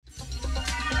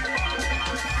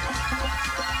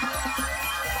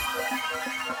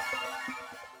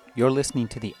You're listening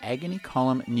to the Agony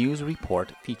Column News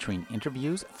Report featuring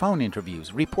interviews, phone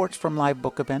interviews, reports from live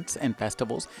book events and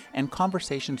festivals, and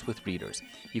conversations with readers.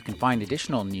 You can find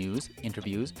additional news,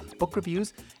 interviews, book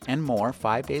reviews, and more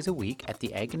 5 days a week at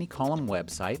the Agony Column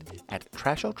website at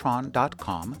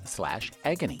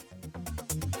trashotron.com/agony.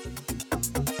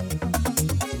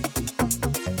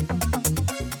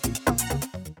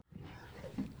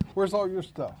 Where's all your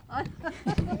stuff?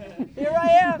 Here I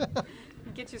am.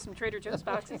 Get you some Trader Joe's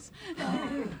boxes. All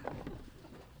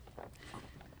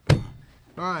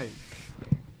right.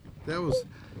 That was,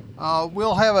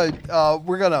 we'll have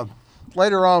we're going to,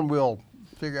 later on we'll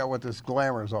figure out what this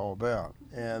glamour is all about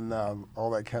and all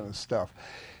that kind of stuff.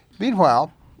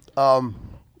 Meanwhile, I'd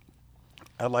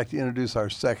like to introduce our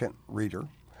second reader,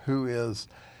 who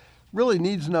really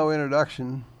needs no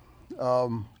introduction,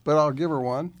 but I'll give her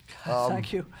one.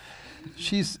 Thank you.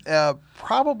 She's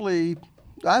probably,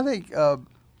 I think,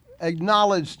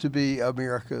 acknowledged to be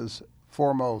America's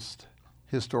foremost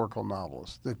historical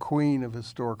novelist, the queen of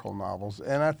historical novels,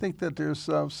 and I think that there's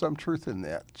some truth in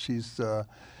that. She's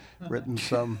written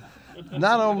some,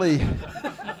 not only,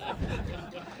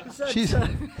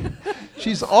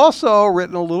 she's also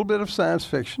written a little bit of science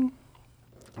fiction,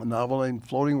 a novel named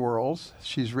Floating Worlds.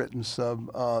 She's written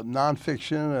some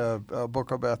nonfiction, a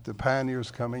book about the pioneers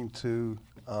coming to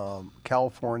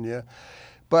California.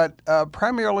 But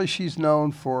primarily she's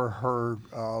known for her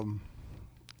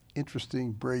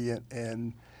interesting, brilliant,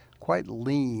 and quite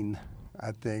lean,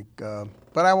 I think,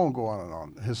 but I won't go on and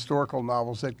on, historical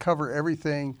novels that cover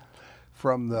everything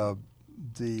from the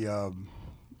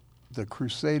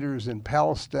Crusaders in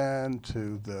Palestine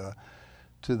to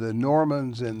the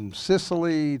Normans in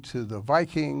Sicily, to the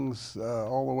Vikings,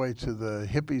 all the way to the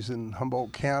hippies in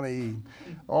Humboldt County,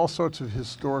 all sorts of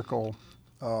historical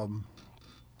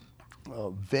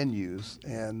venues.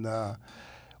 And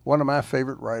one of my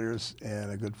favorite writers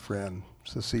and a good friend,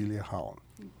 Cecilia Holland.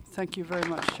 Thank you very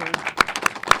much, Jerry.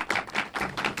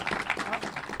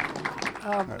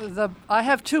 I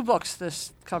have two books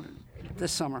this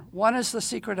summer. One is The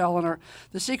Secret Eleanor.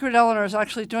 The Secret Eleanor is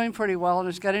actually doing pretty well and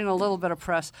is getting a little bit of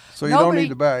press. So you don't need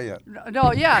to buy it yet?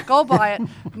 No, yeah, go buy it.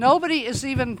 Nobody is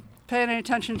even paying any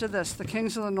attention to this, The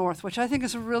Kings of the North, which I think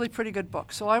is a really pretty good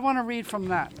book. So I want to read from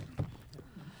that.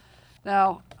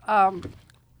 Now,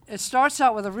 it starts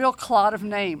out with a real clod of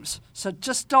names. So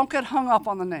just don't get hung up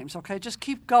on the names, okay? Just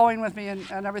keep going with me and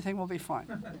everything will be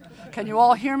fine. Can you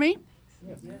all hear me?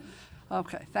 Yes.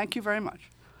 Okay, thank you very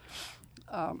much.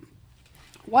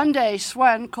 One day,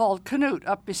 Swen called Canute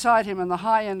up beside him in the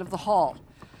high end of the hall.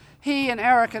 He and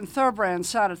Eric and Thurbrand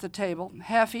sat at the table,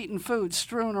 half-eaten food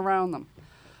strewn around them.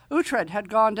 Uhtred had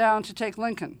gone down to take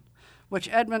Lincoln, which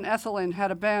Edmund Etheling had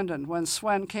abandoned when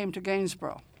Swen came to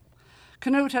Gainsborough.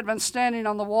 Canute had been standing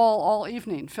on the wall all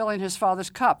evening, filling his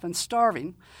father's cup and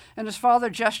starving, and his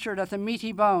father gestured at the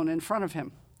meaty bone in front of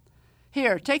him.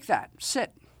 "Here, take that.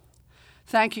 Sit."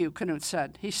 "Thank you," Canute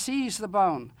said. He seized the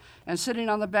bone and, sitting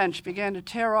on the bench, began to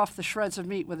tear off the shreds of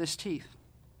meat with his teeth.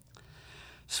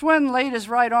 Swen laid his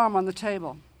right arm on the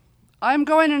table. "I am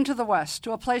going into the West,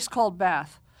 to a place called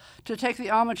Bath, to take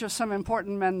the homage of some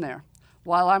important men there.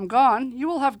 While I'm gone, you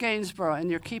will have Gainsborough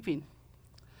in your keeping."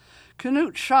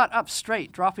 Canute shot up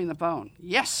straight, dropping the bone.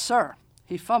 "Yes, sir."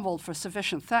 He fumbled for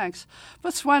sufficient thanks,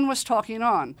 but Swen was talking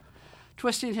on,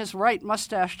 twisting his right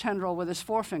mustache tendril with his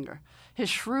forefinger. His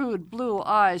shrewd blue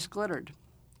eyes glittered.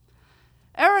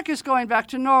 "Eric is going back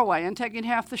to Norway and taking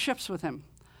half the ships with him.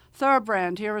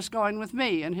 Thurbrand here is going with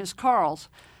me and his Carls,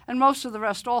 and most of the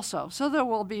rest also, so there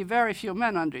will be very few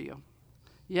men under you."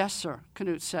 "Yes, sir,"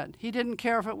 Canute said. He didn't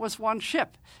care if it was one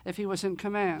ship, if he was in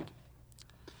command.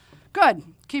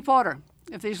 "Good. Keep order.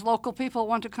 If these local people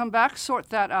want to come back, sort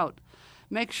that out.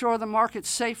 Make sure the market's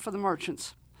safe for the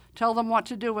merchants. Tell them what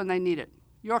to do when they need it.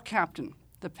 Your captain."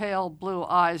 The pale blue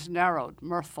eyes narrowed,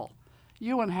 mirthful.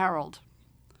 "You and Harold."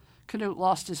 Canute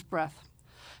lost his breath.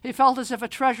 He felt as if a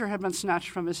treasure had been snatched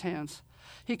from his hands.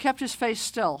 He kept his face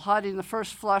still, hiding the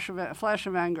first flash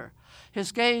of anger.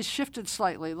 His gaze shifted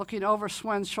slightly, looking over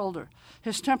Swen's shoulder.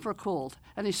 His temper cooled,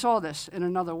 and he saw this in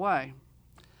another way.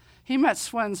 He met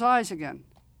Swen's eyes again.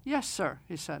 "Yes, sir,"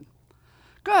 he said.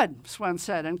 "Good," Swen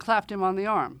said, and clapped him on the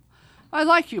arm. "I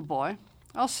like you, boy.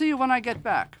 I'll see you when I get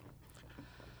back."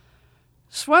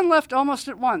 Swen left almost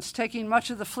at once, taking much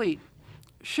of the fleet.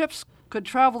 Ships could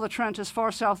travel the Trent as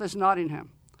far south as Nottingham.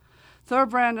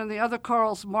 Thurbrand and the other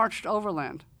Carls marched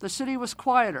overland. The city was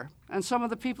quieter, and some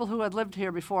of the people who had lived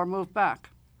here before moved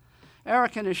back.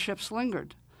 Eric and his ships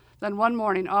lingered. Then one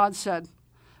morning, Odd said,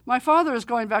 "My father is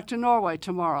going back to Norway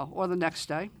tomorrow or the next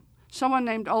day. Someone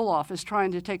named Olaf is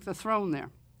trying to take the throne there."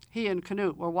 He and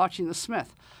Canute were watching the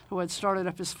smith, who had started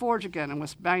up his forge again and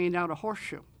was banging out a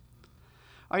horseshoe.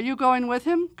 "Are you going with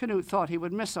him?" Canute thought he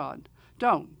would miss Odd.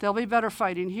 "Don't. There'll be better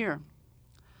fighting here."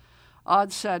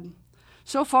 Odd said,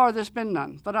 "So far there's been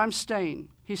none, but I'm staying."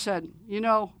 He said, "You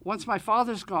know, once my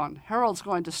father's gone, Harold's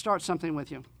going to start something with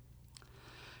you."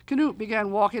 Canute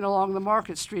began walking along the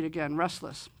market street again,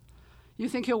 restless. "You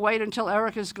think he'll wait until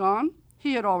Eric is gone?"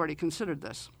 He had already considered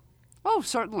this. "Oh,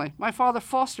 certainly. My father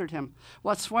fostered him.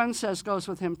 What Swen says goes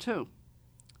with him, too."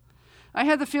 "I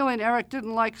had the feeling Eric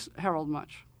didn't like Harold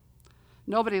much."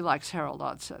 "Nobody likes Harold,"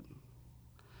 Odd said.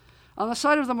 On the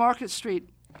side of the market street,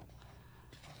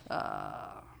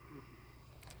 let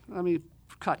me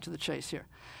cut to the chase here.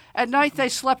 At night they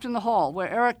slept in the hall, where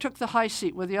Eric took the high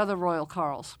seat with the other royal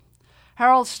carls.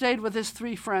 Harold stayed with his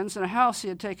 3 friends in a house he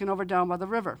had taken over down by the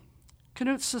river.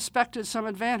 Canute suspected some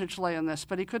advantage lay in this,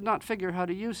 but he could not figure how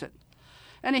to use it.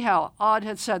 Anyhow, Odd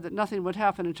had said that nothing would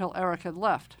happen until Eric had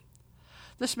left.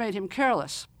 This made him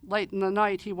careless. Late in the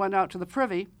night he went out to the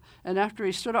privy, and after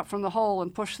he stood up from the hole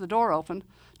and pushed the door open,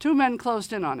 2 men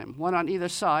closed in on him, one on either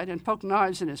side, and poked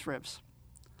knives in his ribs.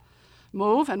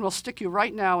 "Move, and we'll stick you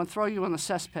right now and throw you in the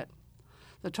cesspit."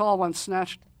 The tall one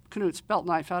snatched Canute's belt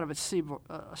knife out of its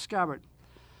scabbard.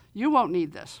 "You won't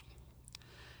need this."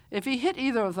 If he hit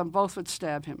either of them, both would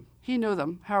stab him. He knew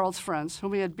them, Harold's friends,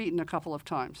 whom he had beaten a couple of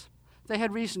times. They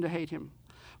had reason to hate him.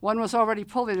 One was already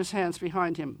pulling his hands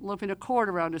behind him, looping a cord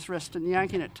around his wrist and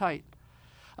yanking it tight.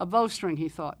 A bowstring, he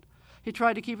thought. He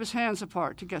tried to keep his hands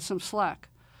apart to get some slack.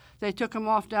 They took him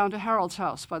off down to Harold's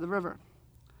house by the river.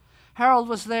 Harold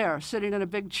was there, sitting in a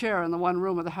big chair in the one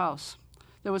room of the house.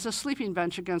 There was a sleeping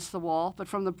bench against the wall, but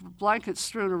from the blankets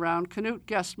strewn around, Canute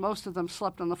guessed most of them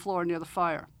slept on the floor near the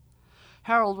fire.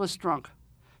 Harold was drunk.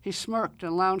 He smirked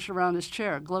and lounged around his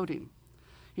chair, gloating.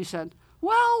 He said,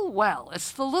 "Well, well,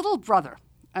 it's the little brother.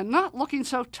 And not looking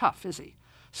so tough, is he?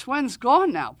 Swen's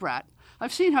gone now, brat.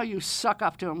 I've seen how you suck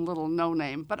up to him, little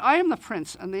no-name, but I am the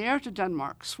prince and the heir to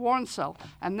Denmark, sworn so,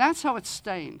 and that's how it's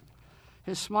staying."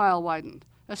 His smile widened.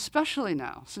 "Especially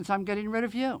now, since I'm getting rid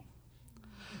of you."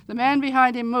 The man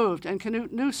behind him moved, and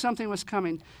Canute knew something was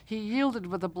coming. He yielded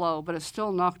with a blow, but it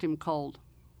still knocked him cold.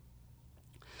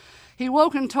 He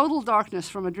woke in total darkness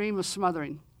from a dream of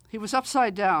smothering. He was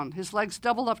upside down, his legs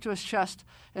doubled up to his chest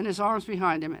and his arms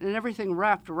behind him, and everything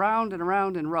wrapped round and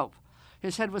around in rope.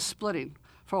 His head was splitting.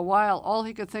 For a while, all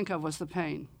he could think of was the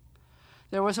pain.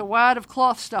 There was a wad of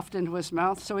cloth stuffed into his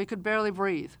mouth, so he could barely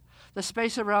breathe. The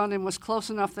space around him was close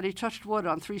enough that he touched wood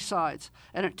on 3 sides,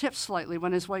 and it tipped slightly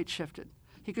when his weight shifted.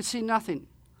 He could see nothing.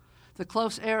 The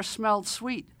close air smelled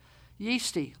sweet,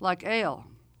 yeasty, like ale.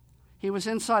 He was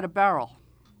inside a barrel.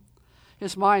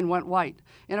 His mind went white.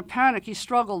 In a panic, he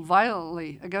struggled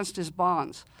violently against his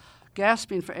bonds,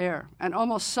 gasping for air, and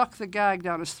almost sucked the gag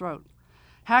down his throat.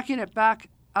 Hacking it back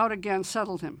out again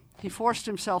settled him. He forced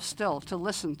himself still, to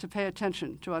listen, to pay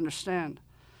attention, to understand.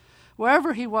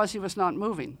 Wherever he was not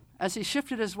moving. As he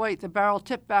shifted his weight, the barrel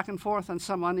tipped back and forth on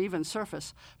some uneven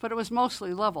surface, but it was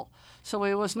mostly level, so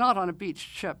he was not on a beached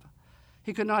ship.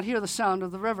 He could not hear the sound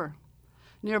of the river.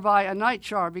 Nearby, a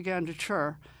nightjar began to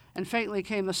chirr, and faintly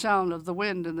came the sound of the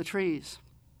wind in the trees.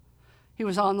 He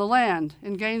was on the land,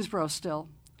 in Gainsborough still.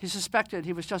 He suspected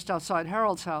he was just outside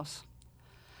Harold's house.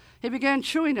 He began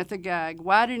chewing at the gag,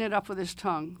 wadding it up with his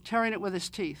tongue, tearing it with his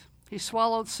teeth. He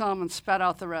swallowed some and spat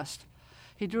out the rest.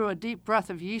 He drew a deep breath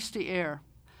of yeasty air.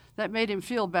 That made him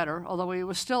feel better, although he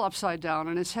was still upside down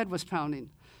and his head was pounding.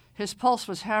 His pulse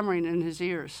was hammering in his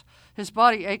ears. His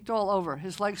body ached all over,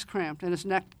 his legs cramped, and his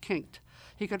neck kinked.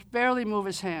 He could barely move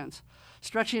his hands.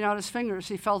 Stretching out his fingers,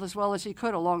 he felt as well as he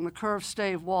could along the curved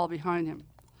stave wall behind him.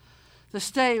 The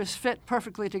staves fit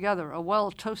perfectly together, a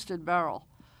well-toasted barrel.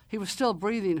 He was still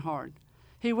breathing hard.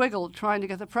 He wiggled, trying to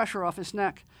get the pressure off his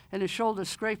neck, and his shoulders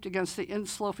scraped against the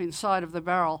insloping side of the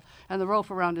barrel, and the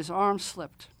rope around his arm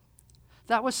slipped.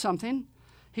 That was something.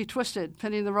 He twisted,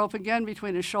 pinning the rope again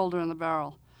between his shoulder and the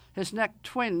barrel. His neck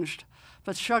twinged,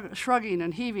 but shrugging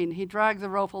and heaving, he dragged the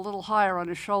rope a little higher on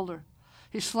his shoulder.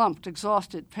 He slumped,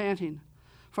 exhausted, panting.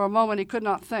 For a moment he could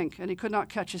not think, and he could not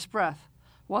catch his breath.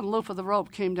 One loop of the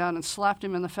rope came down and slapped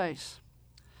him in the face.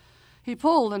 He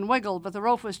pulled and wiggled, but the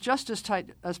rope was just as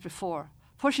tight as before.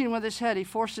 Pushing with his head, he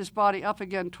forced his body up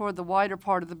again toward the wider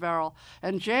part of the barrel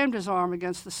and jammed his arm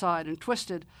against the side and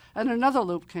twisted, and another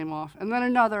loop came off, and then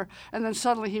another, and then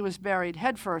suddenly he was buried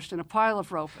headfirst in a pile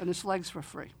of rope, and his legs were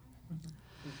free.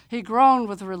 He groaned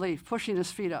with relief, pushing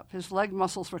his feet up. His leg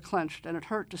muscles were clenched, and it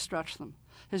hurt to stretch them.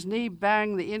 His knee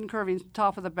banged the incurving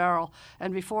top of the barrel,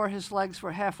 and before his legs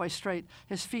were halfway straight,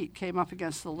 his feet came up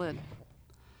against the lid.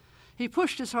 He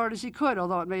pushed as hard as he could,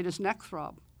 although it made his neck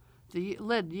throb. The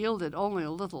lid yielded only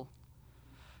a little.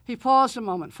 He paused a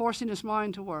moment, forcing his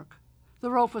mind to work.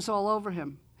 The rope was all over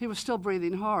him. He was still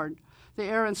breathing hard. The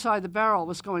air inside the barrel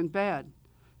was going bad.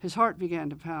 His heart began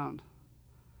to pound.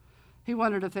 He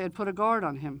wondered if they had put a guard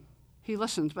on him. He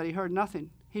listened, but he heard nothing.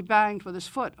 He banged with his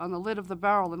foot on the lid of the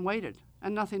barrel and waited,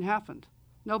 and nothing happened.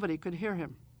 Nobody could hear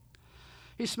him.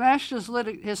 He smashed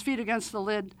his feet against the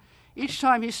lid. Each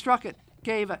time he struck, it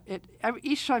gave a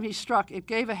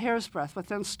hair's breadth, but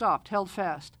then stopped, held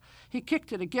fast. He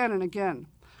kicked it again and again.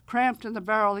 Cramped in the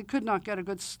barrel, he could not get a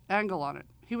good angle on it.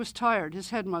 He was tired, his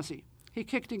head muzzy. He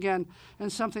kicked again,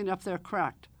 and something up there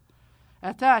cracked.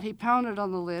 At that, he pounded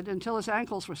on the lid until his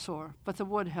ankles were sore, but the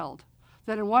wood held.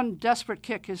 Then in one desperate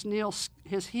kick, his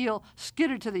heel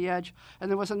skidded to the edge, and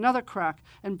there was another crack,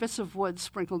 and bits of wood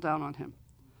sprinkled down on him.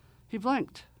 He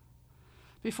blinked.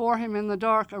 Before him in the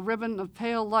dark, a ribbon of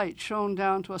pale light shone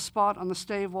down to a spot on the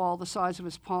stave wall the size of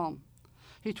his palm.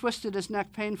 He twisted his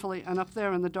neck painfully, and up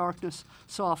there in the darkness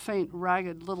saw a faint,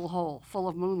 ragged little hole full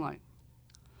of moonlight.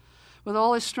 With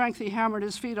all his strength, he hammered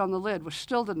his feet on the lid, which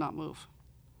still did not move.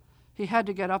 He had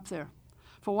to get up there.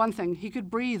 For one thing, he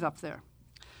could breathe up there.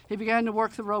 He began to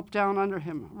work the rope down under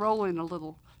him, rolling a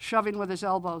little, shoving with his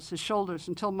elbows, his shoulders,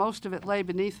 until most of it lay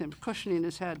beneath him, cushioning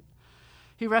his head.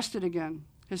 He rested again.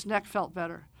 His neck felt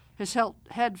better. His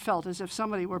head felt as if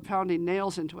somebody were pounding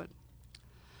nails into it.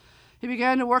 He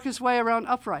began to work his way around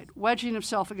upright, wedging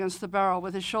himself against the barrel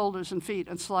with his shoulders and feet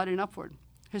and sliding upward,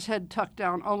 his head tucked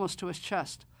down almost to his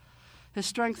chest. His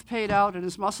strength paid out and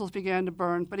his muscles began to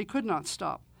burn, but he could not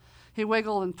stop. He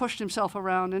wiggled and pushed himself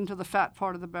around into the fat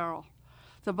part of the barrel.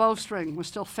 The bowstring was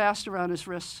still fast around his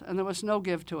wrists, and there was no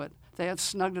give to it. They had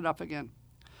snugged it up again.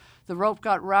 The rope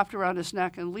got wrapped around his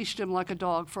neck and leashed him like a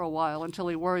dog for a while until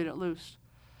he worried it loose.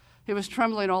 He was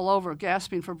trembling all over,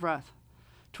 gasping for breath.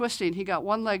 Twisting, he got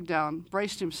one leg down,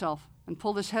 braced himself, and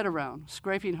pulled his head around,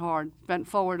 scraping hard, bent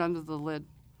forward under the lid.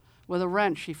 With a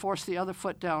wrench, he forced the other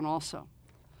foot down also.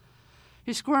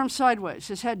 He squirmed sideways,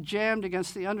 his head jammed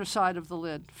against the underside of the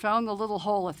lid, found the little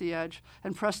hole at the edge,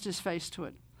 and pressed his face to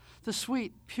it. The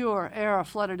sweet, pure air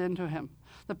flooded into him.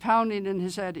 The pounding in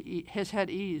his head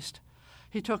eased.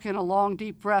 He took in a long,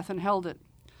 deep breath and held it.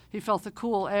 He felt the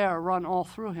cool air run all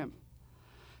through him.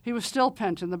 He was still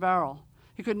pent in the barrel.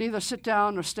 He could neither sit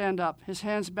down nor stand up, his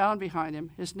hands bound behind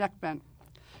him, his neck bent.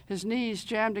 His knees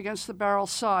jammed against the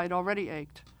barrel's side already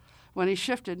ached. When he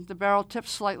shifted, the barrel tipped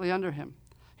slightly under him.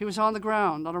 He was on the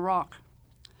ground, on a rock.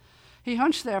 He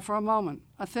hunched there for a moment.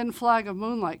 A thin flag of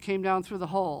moonlight came down through the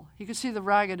hole. He could see the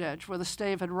ragged edge where the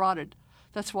stave had rotted.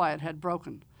 That's why it had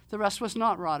broken. The rest was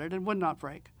not rotted and would not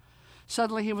break.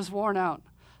 Suddenly he was worn out.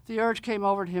 The urge came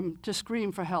over him to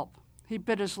scream for help. He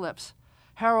bit his lips.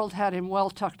 Harold had him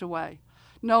well tucked away.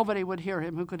 Nobody would hear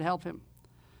him who could help him.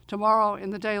 Tomorrow,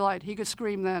 in the daylight, he could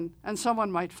scream then, and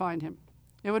someone might find him.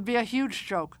 It would be a huge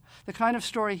joke, the kind of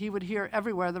story he would hear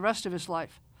everywhere the rest of his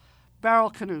life.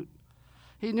 Barrel Canute.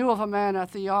 He knew of a man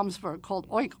at the Jomsburg called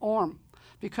Oink Orm,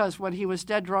 because when he was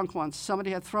dead drunk once,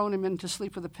 somebody had thrown him in to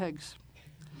sleep with the pigs.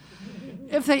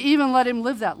 If they even let him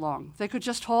live that long, they could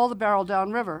just haul the barrel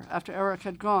downriver after Eric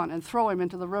had gone and throw him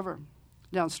into the river.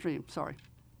 Downstream.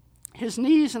 His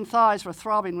knees and thighs were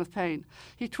throbbing with pain.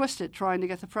 He twisted, trying to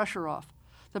get the pressure off.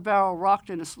 The barrel rocked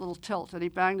in its little tilt, and he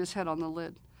banged his head on the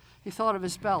lid. He thought of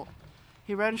his belt.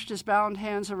 He wrenched his bound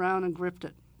hands around and gripped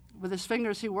it. With his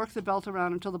fingers, he worked the belt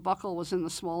around until the buckle was in the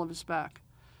small of his back.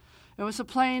 It was a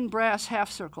plain brass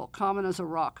half-circle, common as a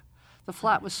rock. The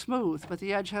flat was smooth, but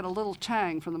the edge had a little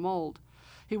tang from the mold.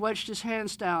 He wedged his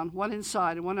hands down, one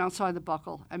inside and one outside the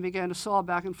buckle, and began to saw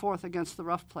back and forth against the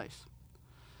rough place.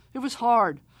 It was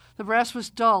hard. The brass was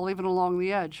dull even along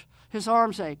the edge. His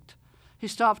arms ached. He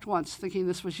stopped once, thinking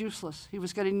this was useless. He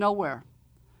was getting nowhere.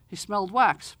 He smelled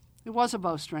wax. It was a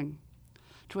bowstring.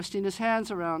 Twisting his hand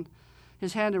around,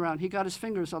 he got his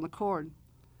fingers on the cord.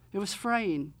 It was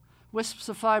fraying. Wisps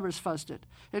of fibers fuzzed it.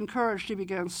 Encouraged, he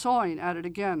began sawing at it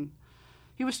again.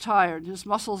 He was tired. His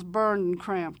muscles burned and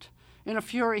cramped. In a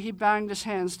fury, he banged his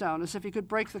hands down as if he could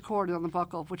break the cord on the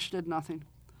buckle, which did nothing.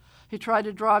 He tried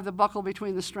to drive the buckle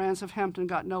between the strands of hemp and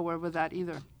got nowhere with that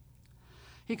either.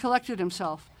 He collected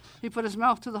himself. He put his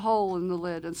mouth to the hole in the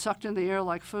lid and sucked in the air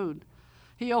like food.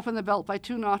 He opened the belt by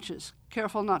 2 notches,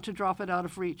 careful not to drop it out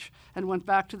of reach, and went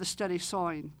back to the steady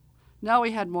sawing. Now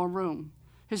he had more room.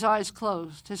 His eyes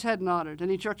closed, his head nodded, and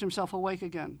he jerked himself awake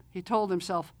again. He told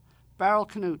himself, "Barrel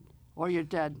Canute, or you're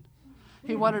dead."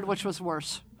 He wondered which was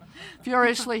worse.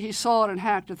 Furiously, he sawed and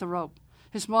hacked at the rope.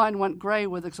 His mind went gray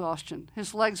with exhaustion.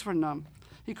 His legs were numb.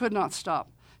 He could not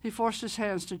stop. He forced his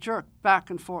hands to jerk back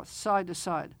and forth, side to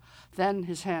side. Then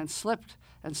his hands slipped,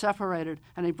 and separated,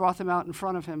 and he brought them out in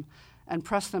front of him and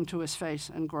pressed them to his face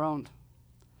and groaned.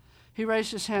 He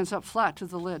raised his hands up flat to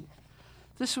the lid.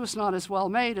 This was not as well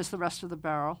made as the rest of the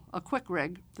barrel, a quick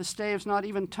rig, the staves not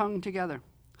even tongued together.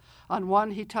 On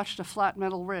one he touched a flat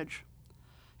metal ridge.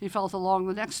 He felt along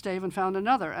the next stave and found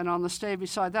another, and on the stave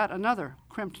beside that another,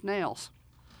 crimped nails.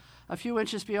 A few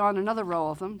inches beyond, another row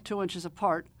of them, 2 inches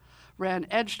apart, ran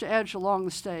edge to edge along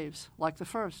the staves, like the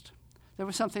first. There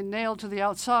was something nailed to the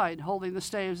outside, holding the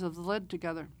staves of the lid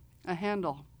together, a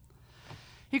handle.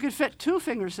 He could fit 2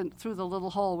 fingers through the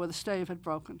little hole where the stave had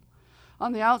broken.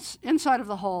 On the inside of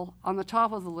the hole, on the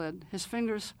top of the lid, his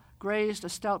fingers grazed a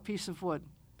stout piece of wood.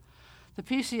 The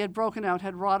piece he had broken out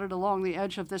had rotted along the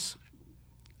edge of this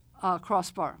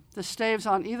crossbar. The staves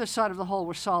on either side of the hole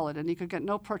were solid, and he could get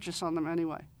no purchase on them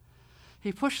anyway.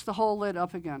 He pushed the whole lid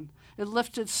up again. It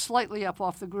lifted slightly up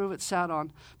off the groove it sat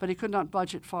on, but he could not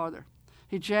budge it farther.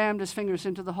 He jammed his fingers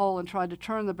into the hole and tried to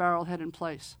turn the barrel head in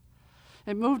place.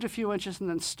 It moved a few inches and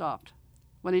then stopped.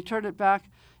 When he turned it back,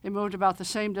 it moved about the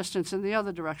same distance in the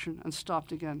other direction and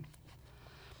stopped again.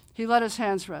 He let his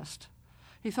hands rest.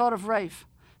 He thought of Rafe,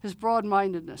 his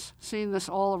broad-mindedness, seeing this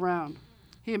all around.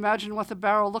 He imagined what the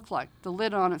barrel looked like, the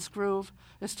lid on its groove,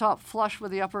 its top flush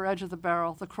with the upper edge of the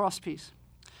barrel, the crosspiece.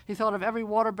 He thought of every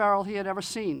water barrel he had ever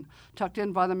seen, tucked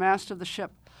in by the mast of the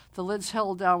ship, the lids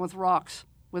held down with rocks,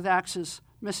 with axes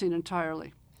missing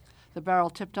entirely. The barrel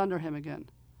tipped under him again.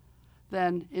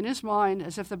 Then, in his mind,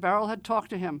 as if the barrel had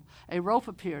talked to him, a rope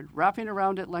appeared, wrapping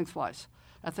around it lengthwise.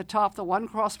 At the top, the one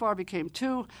crossbar became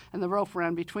 2, and the rope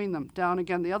ran between them, down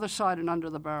again the other side and under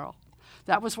the barrel.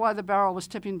 That was why the barrel was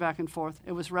tipping back and forth.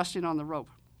 It was resting on the rope.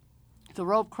 The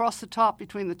rope crossed the top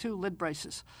between the 2 lid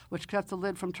braces, which kept the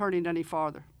lid from turning any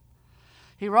farther.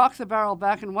 He rocked the barrel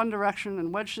back in one direction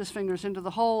and wedged his fingers into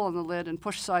the hole on the lid and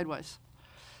pushed sideways.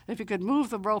 If he could move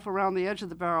the rope around the edge of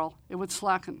the barrel, it would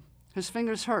slacken. His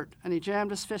fingers hurt, and he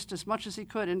jammed his fist as much as he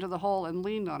could into the hole and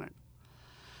leaned on it.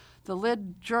 The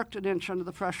lid jerked an inch under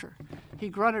the pressure. He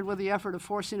grunted with the effort of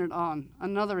forcing it on.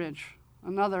 Another inch,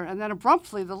 another, and then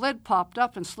abruptly the lid popped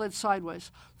up and slid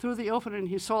sideways. Through the opening,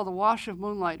 he saw the wash of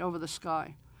moonlight over the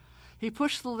sky. He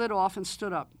pushed the lid off and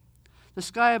stood up. The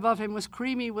sky above him was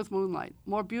creamy with moonlight,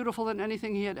 more beautiful than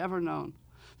anything he had ever known.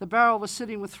 The barrel was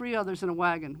sitting with 3 others in a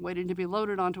wagon, waiting to be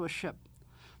loaded onto a ship.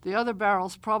 The other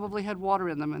barrels probably had water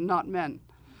in them and not men.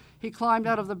 He climbed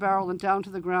out of the barrel and down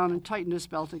to the ground and tightened his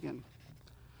belt again.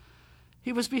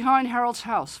 He was behind Harold's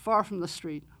house, far from the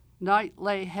street. Night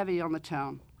lay heavy on the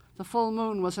town. The full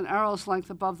moon was an arrow's length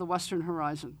above the western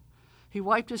horizon. He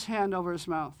wiped his hand over his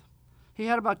mouth. He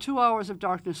had about 2 hours of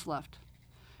darkness left.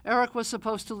 Eric was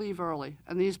supposed to leave early,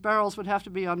 and these barrels would have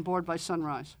to be on board by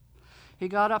sunrise. He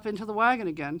got up into the wagon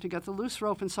again to get the loose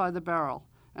rope inside the barrel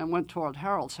and went toward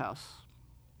Harold's house.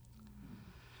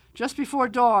 Just before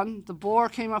dawn, the Boar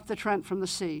came up the Trent from the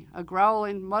sea, a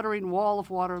growling, muttering wall of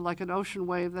water like an ocean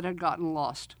wave that had gotten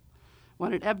lost.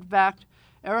 When it ebbed back,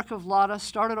 Eric of Lada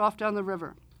started off down the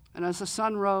river, and as the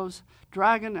sun rose,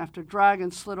 dragon after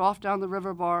dragon slid off down the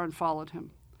river bar and followed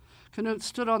him. Canute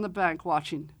stood on the bank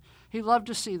watching. He loved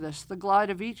to see this, the glide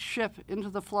of each ship into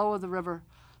the flow of the river,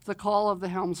 the call of the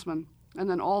helmsman, and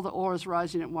then all the oars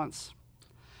rising at once.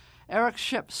 Eric's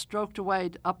ship stroked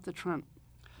away up the Trent.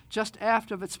 Just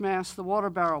aft of its mast, the water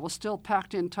barrel was still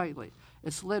packed in tightly,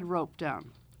 its lid roped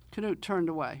down. Canute turned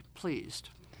away, pleased.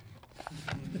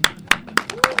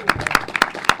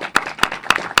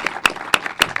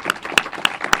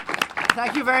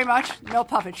 Thank you very much. No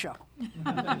puppet show.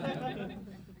 A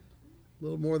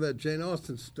little more of that Jane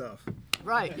Austen stuff.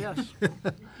 Right, yes.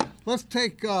 Let's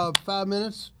take 5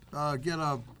 minutes, get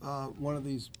one of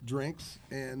these drinks,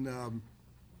 and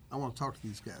I want to talk to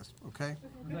these guys, okay?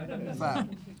 5.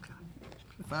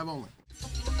 5 only.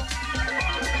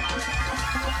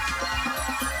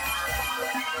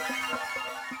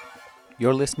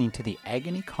 You're listening to the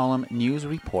Agony Column News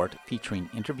Report featuring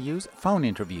interviews, phone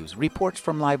interviews, reports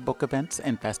from live book events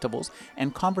and festivals,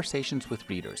 and conversations with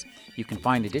readers. You can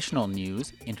find additional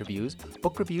news, interviews,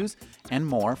 book reviews, and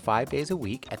more 5 days a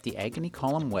week at the Agony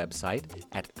Column website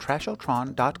at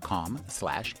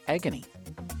trashotron.com/agony.